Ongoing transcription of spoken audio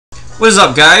What is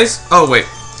up, guys? Oh, wait.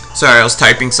 Sorry, I was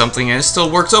typing something and it still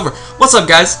works over. What's up,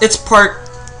 guys? It's part...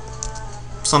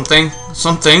 something.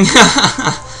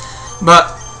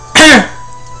 But...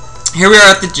 here we are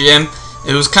at the gym.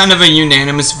 It was kind of a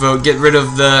unanimous vote. Get rid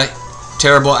of the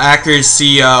terrible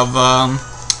accuracy of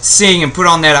seeing and put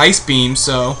on that ice beam.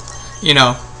 So, you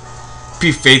know,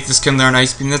 Faithless can learn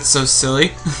ice beam. That's so silly.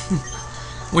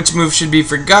 Which move should be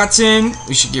forgotten?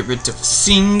 We should get rid of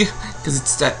Sing because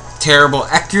it's that terrible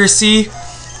accuracy.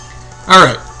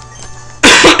 Alright.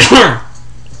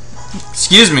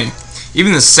 Excuse me.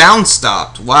 Even the sound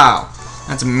stopped. Wow.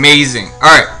 That's amazing.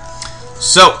 Alright.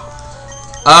 So,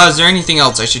 is there anything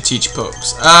else I should teach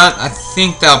Pokes? I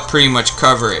think that'll pretty much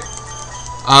cover it.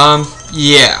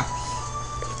 Yeah.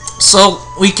 So,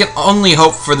 we can only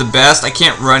hope for the best. I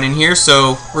can't run in here,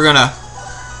 so we're gonna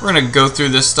go through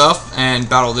this stuff and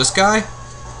battle this guy.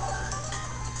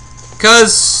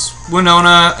 Because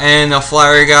Winona and the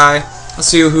flyer guy, let's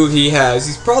see who he has.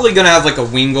 He's probably gonna have like a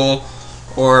Wingull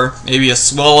or maybe a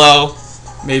Swallow.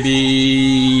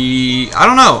 Maybe, I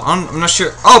don't know. I'm not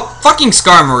sure. Oh, fucking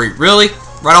Skarmory. Really?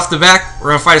 Right off the back,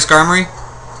 we're gonna fight a Skarmory?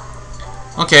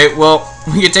 Okay, well,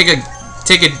 we can take a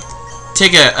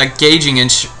gauging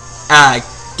and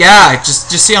yeah,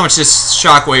 just see how much this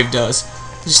shockwave does.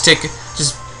 Just take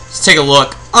a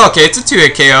look. Oh, okay, it's a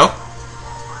 2-hit KO.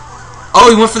 Oh,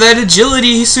 he went for that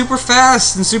agility. He's super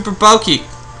fast and super bulky.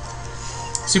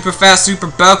 Super fast, super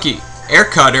bulky. Air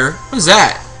Cutter. What is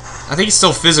that? I think it's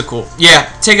still physical.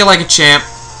 Yeah, take it like a champ.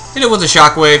 Hit it with a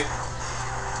shockwave.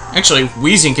 Actually,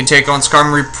 Weezing can take on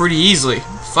Skarmory pretty easily.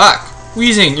 Fuck.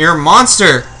 Weezing, you're a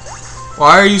monster.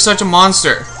 Why are you such a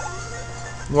monster?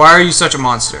 Why are you such a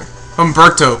monster?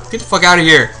 Humberto, get the fuck out of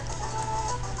here.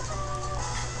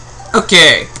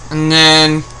 Okay, and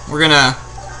then we're gonna...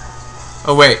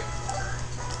 oh, wait.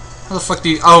 How the fuck do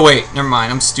you... oh, wait, never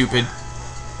mind, I'm stupid.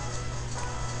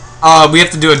 We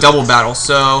have to do a double battle,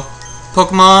 so...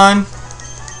 Pokemon.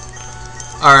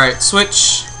 Alright,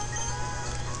 switch.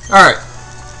 Alright,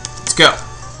 let's go.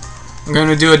 I'm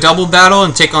gonna do a double battle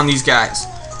and take on these guys.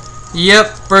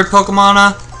 Yep, Bird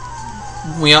Pokemon.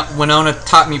 Winona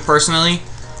taught me personally.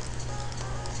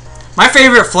 My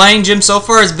favorite flying gym so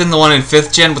far has been the one in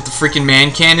 5th gen with the freaking man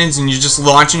cannons and you're just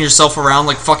launching yourself around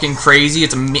like fucking crazy.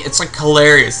 It's like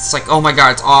hilarious. It's like, oh my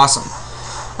god, it's awesome.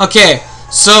 Okay,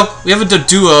 so we have a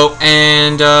Doduo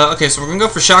and okay, so we're gonna go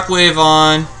for Shockwave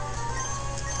on.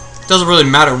 Doesn't really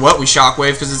matter what we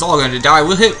Shockwave because it's all gonna die.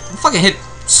 We'll hit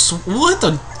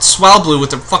the Swablu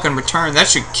with the fucking return. That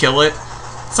should kill it.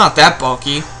 It's not that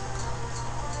bulky.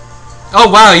 Oh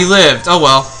wow, he lived. Oh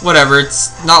well, whatever.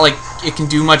 It's not like it can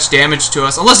do much damage to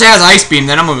us. Unless it has Ice Beam,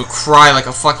 then I'm gonna cry like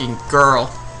a fucking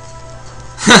girl.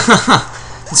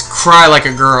 Let's cry like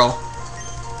a girl.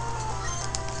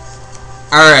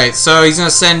 Alright, so he's gonna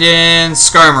send in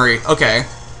Skarmory. Okay.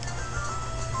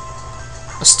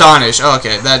 Astonish. Oh,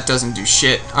 okay, that doesn't do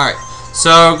shit. Alright,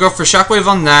 so go for Shockwave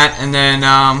on that, and then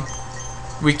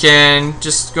we can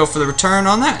just go for the return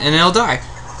on that, and it'll die.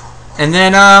 And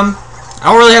then, I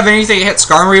don't really have anything to hit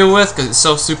Skarmory with because it's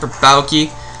so super bulky.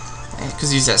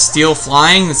 Because he's that steel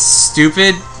flying. That's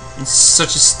stupid. It's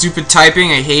such a stupid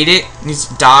typing. I hate it. It needs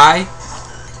to die.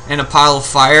 In a pile of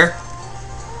fire.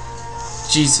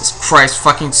 Jesus Christ,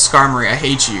 fucking Skarmory. I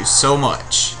hate you so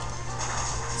much.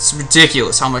 It's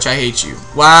ridiculous how much I hate you.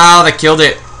 Wow, that killed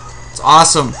it. It's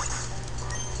awesome.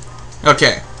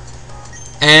 Okay.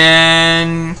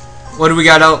 And what do we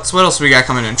got else? What else do we got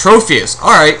coming in? Trophius.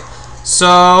 Alright.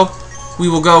 So, we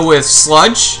will go with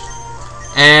Sludge,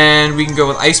 and we can go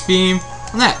with Ice Beam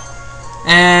on that.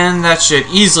 And that should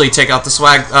easily take out the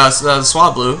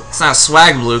Swablu. It's not a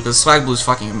Swagblue, because Swagblue is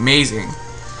fucking amazing.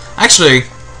 Actually,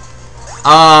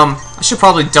 I should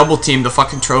probably double team the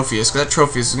fucking Trophius, because that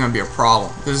Trophius is going to be a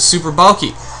problem, because it's super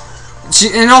bulky.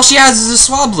 And all she has is the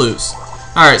Swablus.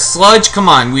 Alright, Sludge, come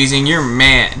on, Weezing, you're a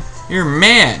man. You're a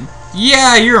man.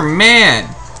 Yeah, you're a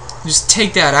man. Just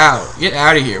take that out. Get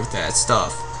out of here with that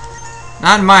stuff.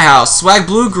 Not in my house.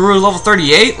 Swagblue grew to level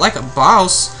 38 like a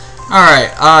boss.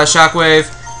 Alright, Shockwave.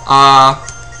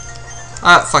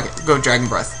 Fuck it. Go Dragon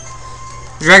Breath.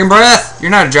 Dragon Breath! You're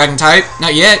not a Dragon type.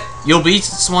 Not yet. You'll be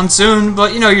one soon,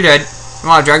 but you know you're dead.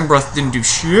 Wow, Dragon Breath didn't do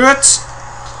shit.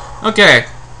 Okay.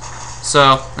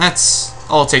 So, that's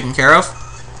all taken care of.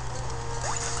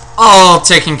 All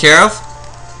taken care of.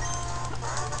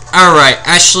 Alright,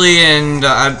 Ashley and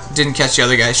I didn't catch the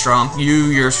other guy strong.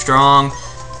 You're strong.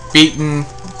 Beaten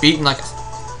like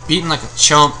a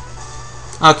chump.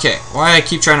 Okay, why do I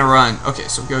keep trying to run? Okay,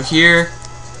 so go here.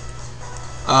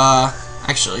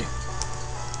 Actually.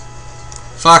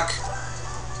 Fuck.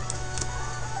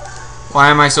 Why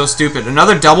am I so stupid?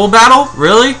 Another double battle?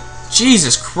 Really?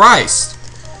 Jesus Christ.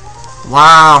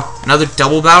 Wow. Another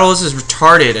double battle? This is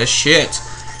retarded as shit.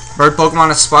 Bird Pokemon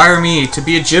inspire me to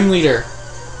be a gym leader.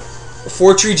 A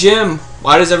 4-tree gym.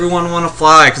 Why does everyone want to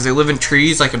fly? Because they live in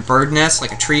trees like a bird nest,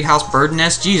 like a tree house bird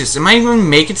nest? Jesus, am I even going to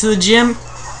make it to the gym?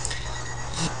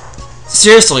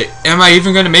 Seriously, am I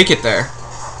even going to make it there?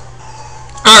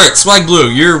 Alright, Swag Blue,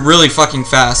 you're really fucking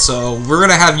fast, so we're going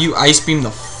to have you Ice Beam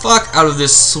the fuck out of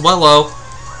this Swellow.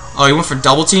 Oh, he went for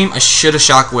double team? I should have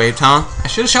Shockwaved, huh? I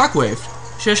should have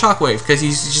Shockwaved. Because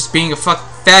he's just being a fuck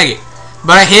faggot.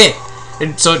 But I hit,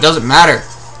 and so it doesn't matter.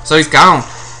 So he's gone.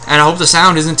 And I hope the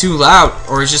sound isn't too loud,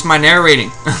 or it's just my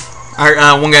narrating.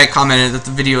 One guy commented that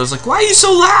the video was like, why are you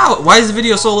so loud? Why is the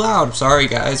video so loud? I'm sorry,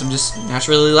 guys. I'm just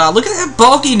naturally loud. Look at that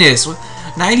bulkiness.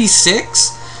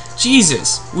 96?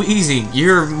 Jesus. Weezing,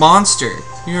 you're a monster.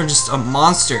 You're just a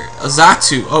monster. A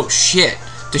Xatu. Oh, shit.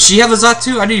 Does she have a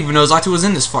Xatu? I didn't even know Xatu was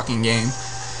in this fucking game.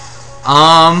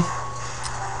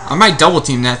 I might double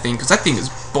team that thing, because that thing is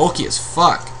bulky as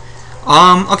fuck.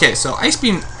 Okay, so Ice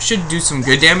Beam should do some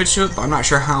good damage to it, but I'm not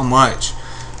sure how much.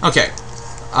 Okay,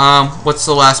 what's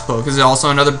the last poke? Is it also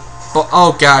another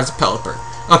oh god, it's a Pelipper.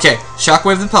 Okay,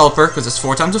 Shockwave the Pelipper, because it's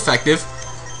 4 times effective.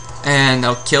 And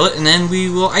I'll kill it, and then we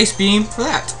will Ice Beam for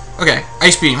that. Okay,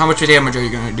 Ice Beam, how much damage are you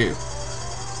going to do?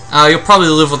 You'll probably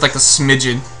live with like a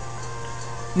smidgen.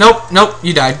 Nope, nope,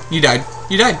 you died.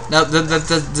 No,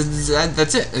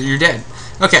 that's it, you're dead.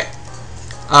 Okay.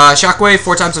 Shockwave,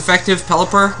 4 times effective.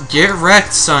 Pelipper, get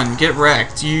wrecked, son. Get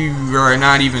wrecked. You are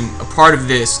not even a part of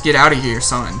this. Get out of here,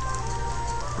 son.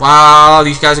 Wow,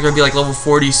 these guys are going to be like level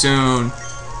 40 soon.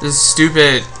 This is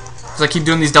stupid. Because I keep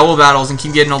doing these double battles and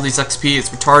keep getting all these XP. It's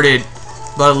retarded.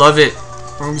 But I love it.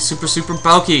 We're going to be super, super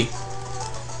bulky.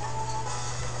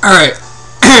 Alright.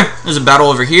 There's a battle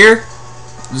over here.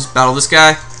 Let's battle this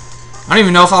guy. I don't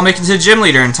even know if I'll make it to the gym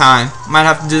leader in time. I might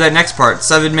have to do that next part.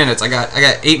 7 minutes. I got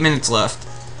 8 minutes left.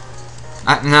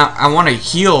 Now I want to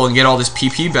heal and get all this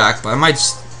PP back, but I might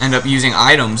just end up using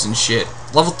items and shit.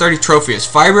 Level 30 Trophius.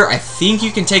 Fiber, I think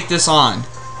you can take this on.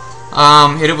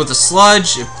 Hit it with a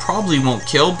sludge. It probably won't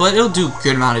kill, but it'll do a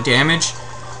good amount of damage.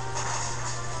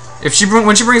 When she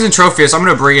brings in Trophius, I'm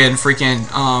gonna bring in freaking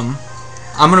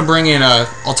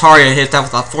Altaria. Hit that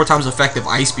with a 4 times effective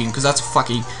Ice Beam, because that's a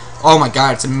fucking, oh my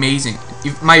god, it's amazing.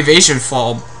 My evasion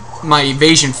fell,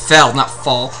 not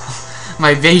fall.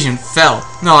 My evasion fell.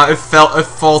 No, it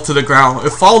fell to the ground.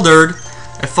 It faltered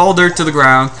to the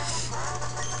ground.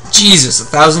 Jesus,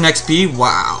 1000 XP?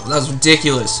 Wow, that was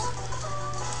ridiculous.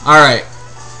 Alright,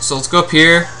 so let's go up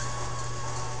here.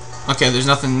 Okay, there's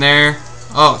nothing there.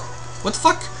 Oh, what the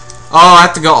fuck? Oh, I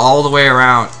have to go all the way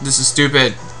around. This is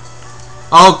stupid.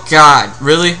 Oh god,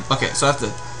 really? Okay, so I have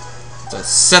to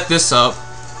set this up.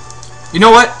 You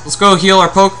know what? Let's go heal our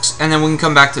pokes, and then we can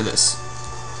come back to this.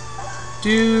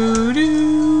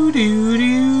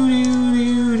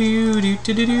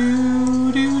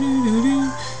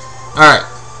 Alright.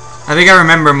 I think I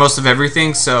remember most of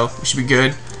everything, so we should be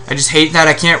good. I just hate that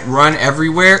I can't run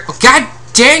everywhere. Oh, god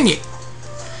dang it!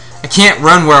 I can't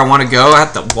run where I want to go. I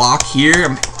have to walk here.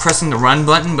 I'm pressing the run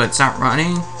button, but it's not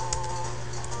running.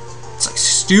 It's like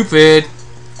stupid.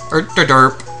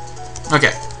 Derp.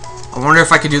 Okay. I wonder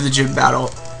if I could do the gym battle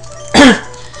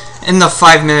in the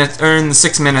 5 minutes, or in the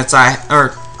 6 minutes like,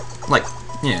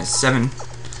 yeah, 7,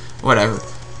 whatever.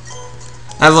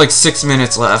 I have like 6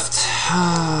 minutes left.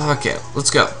 Okay,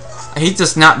 let's go. I hate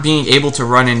this not being able to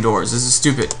run indoors. This is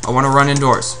stupid. I want to run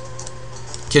indoors.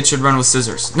 Kids should run with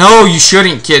scissors. No, you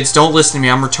shouldn't, kids. Don't listen to me.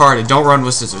 I'm retarded. Don't run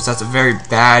with scissors. That's a very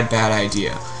bad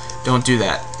idea. Don't do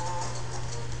that.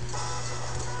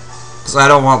 Because I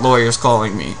don't want lawyers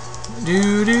calling me.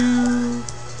 Do do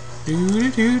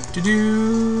do do do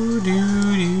do do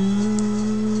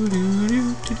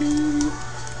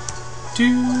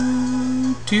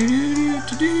do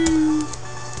do do.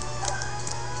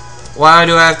 Why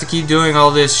do I have to keep doing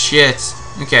all this shit?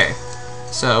 Okay,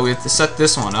 so we have to set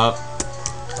this one up.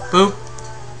 Boop.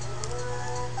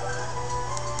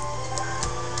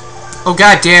 Oh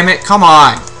god damn it! Come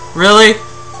on, really?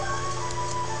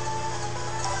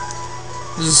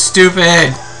 This is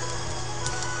stupid.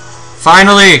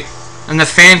 Finally! And the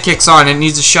fan kicks on and it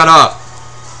needs to shut up.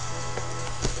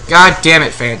 God damn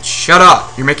it, fan. Shut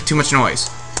up. You're making too much noise.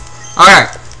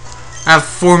 Alright. I have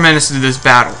 4 minutes to do this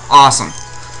battle. Awesome.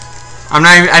 I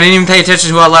didn't even pay attention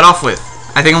to who I let off with.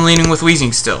 I think I'm leaning with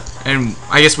Weezing still. And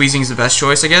I guess Weezing's the best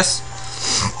choice, I guess.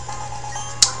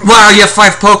 Wow, you have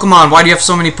 5 Pokemon. Why do you have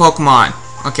so many Pokemon?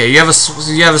 Okay, you have a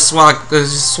Swablu.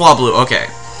 Okay.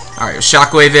 Alright,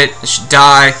 Shockwave it. It should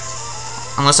die.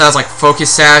 Unless it has like Focus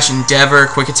Sash, Endeavor,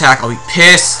 Quick Attack, I'll be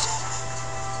pissed.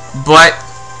 But,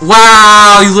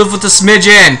 wow, you live with the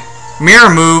smidgen.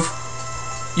 Mirror move.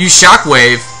 Use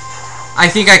shockwave. I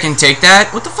think I can take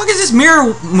that. What the fuck is this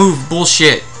mirror move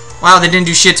bullshit? Wow, they didn't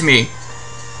do shit to me.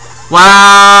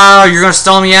 Wow, you're gonna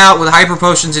stall me out with hyper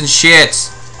potions and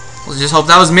shit. Let's just hope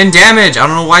that was min damage. I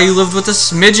don't know why you lived with a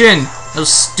smidgen. That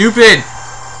was stupid.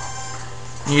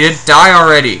 You need to die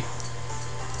already.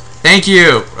 Thank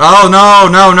you. Oh no,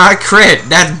 no, not crit.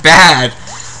 That's bad.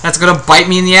 That's gonna bite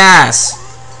me in the ass.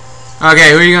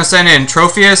 Okay, who are you gonna send in?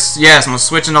 Trophius? Yes, I'm gonna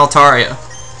switch in Altaria.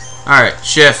 Alright,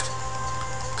 shift.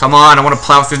 Come on, I wanna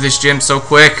plow through this gym so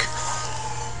quick.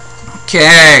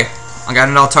 Okay. I got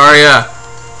an Altaria.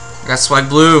 I got Swag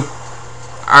Blue.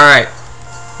 Alright.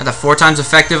 Got the 4 times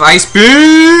effective Ice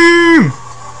Beam!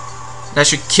 That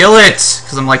should kill it,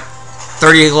 because I'm like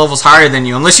 38 levels higher than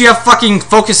you. Unless you have fucking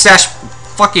Focus Sash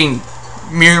fucking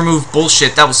mirror move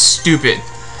bullshit. That was stupid.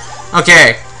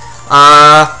 Okay.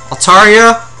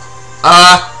 Altaria.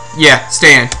 Yeah,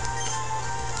 stay in.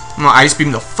 I'm gonna Ice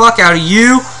Beam the fuck out of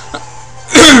you.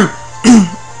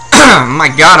 My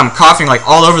god, I'm coughing like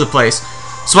all over the place.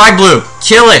 Swag Blue,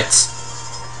 kill it.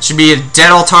 Should be a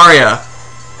dead Altaria.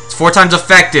 It's 4 times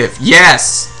effective.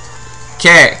 Yes.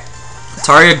 Okay.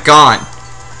 Altaria gone.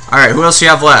 Alright, who else do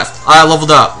you have left? I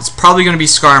leveled up. It's probably gonna be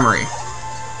Skarmory.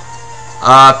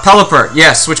 Pelipper.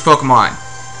 Yes, switch Pokemon.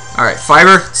 Alright,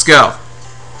 Fiber, let's go.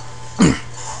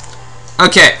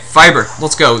 Okay, Fiber,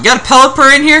 let's go. We got a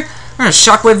Pelipper in here? I'm gonna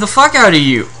shockwave the fuck out of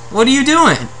you. What are you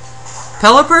doing?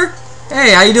 Pelipper?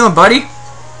 Hey, how you doing, buddy?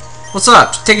 What's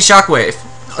up? Take a shockwave.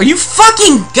 Are you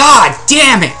fucking god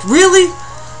damn it? Really?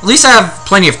 At least I have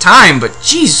plenty of time, but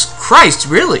Jesus Christ,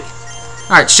 really?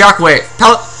 Alright, shockwave.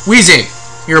 Weezing,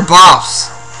 you're a boss.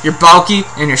 You're bulky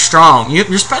and you're strong.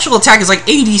 Your special attack is like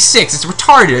 86. It's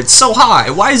retarded. It's so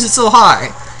high. Why is it so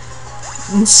high?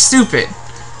 It's stupid.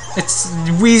 It's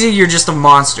Weezy, you're just a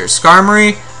monster.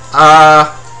 Skarmory,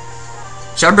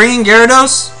 should I bring in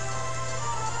Gyarados?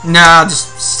 Nah,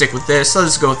 just stick with this.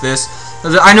 Let's go with this.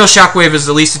 I know Shockwave is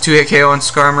at least a 2-hit KO on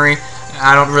Skarmory.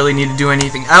 I don't really need to do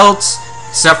anything else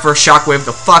except for Shockwave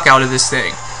the fuck out of this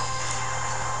thing.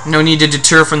 No need to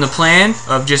deter from the plan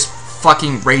of just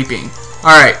fucking raping.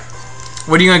 Alright,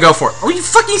 what are you gonna go for? Oh, you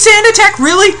fucking sand attack?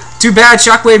 Really? Too bad,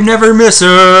 Shockwave never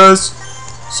misses.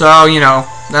 So, you know,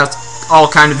 that's all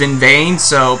kind of in vain.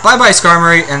 So, bye-bye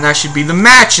Skarmory, and that should be the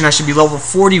match, and I should be level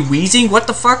 40 Weezing. What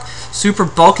the fuck? Super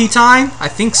bulky time? I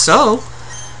think so.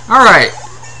 Alright.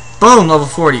 Boom, level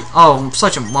 40. Oh, I'm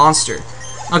such a monster.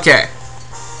 Okay.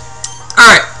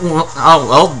 Alright.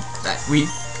 Well, we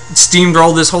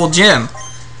steamrolled this whole gym.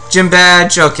 Gym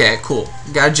badge. Okay, cool.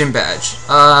 Got a gym badge.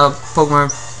 Pokemon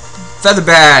Feather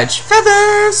badge.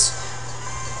 Feathers!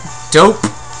 Dope.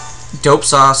 Dope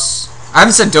sauce. I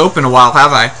haven't said dope in a while,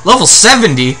 have I? Level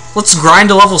 70? Let's grind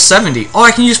to level 70. Oh,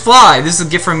 I can use fly. This is a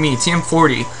gift from me.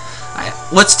 TM40.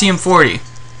 What's TM40?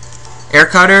 Air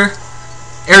Cutter?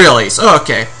 Aerial Ace. Oh,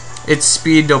 okay. Its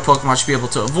speed, no Pokemon should be able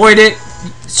to avoid it.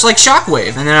 It's like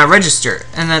Shockwave, and then I register.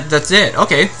 And that's it.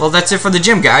 Okay, well, that's it for the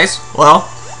gym, guys. Well,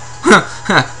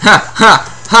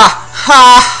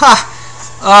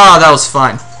 oh, that was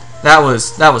fun. That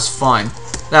was fun.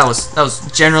 That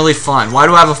was generally fun. Why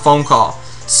do I have a phone call?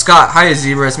 Scott, hi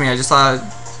Zebra, it's me. I just thought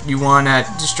you won at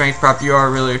the strength prop you are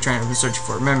really trying to be searching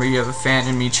for. Remember, you have a fan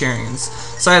in me cheering and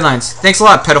sidelines. Thanks a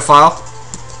lot, pedophile.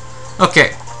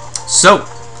 Okay, so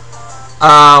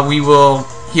we will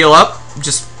heal up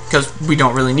just because we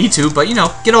don't really need to, but you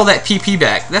know, get all that PP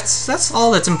back. That's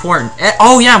all that's important.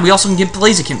 Oh yeah, we also can get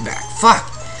Blaziken back. Fuck.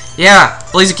 Yeah,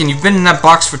 Blaziken, you've been in that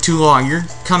box for too long. You're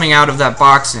coming out of that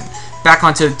box and back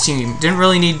onto the team. Didn't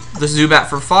really need the Zubat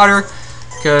for fodder,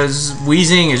 because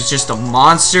Weezing is just a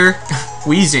monster.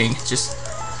 Weezing, just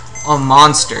a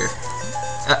monster.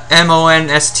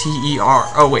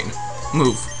 M-O-N-S-T-E-R. Oh, wait.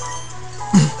 Move.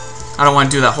 I don't want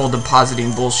to do that whole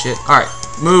depositing bullshit. Alright,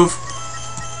 move.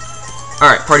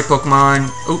 Alright, party Pokemon.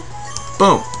 Oh,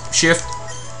 boom. Shift.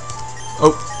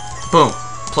 Oh, boom.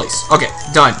 Place. Okay,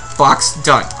 done. Box,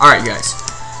 done. Alright, guys.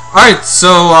 Alright,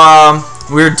 so,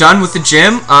 we're done with the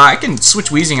gym. I can switch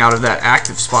Weezing out of that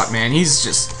active spot, man.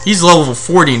 He's level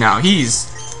 40 now.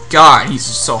 He's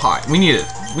just so high. We need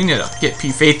to get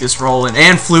P-Faithus rolling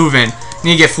and Fluvin.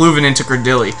 We need to get Fluvin into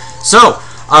Gradilli. So,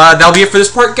 that'll be it for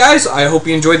this part, guys. I hope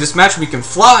you enjoyed this match. We can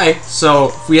fly, so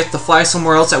if we have to fly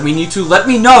somewhere else that we need to, let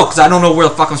me know, because I don't know where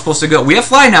the fuck I'm supposed to go. We have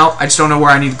fly now, I just don't know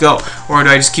where I need to go. Or do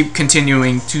I just keep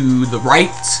continuing to the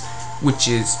right, which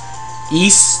is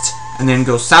east, and then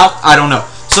go south? I don't know.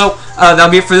 So, that'll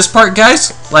be it for this part,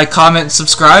 guys. Like, comment, and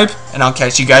subscribe, and I'll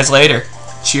catch you guys later.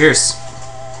 Cheers.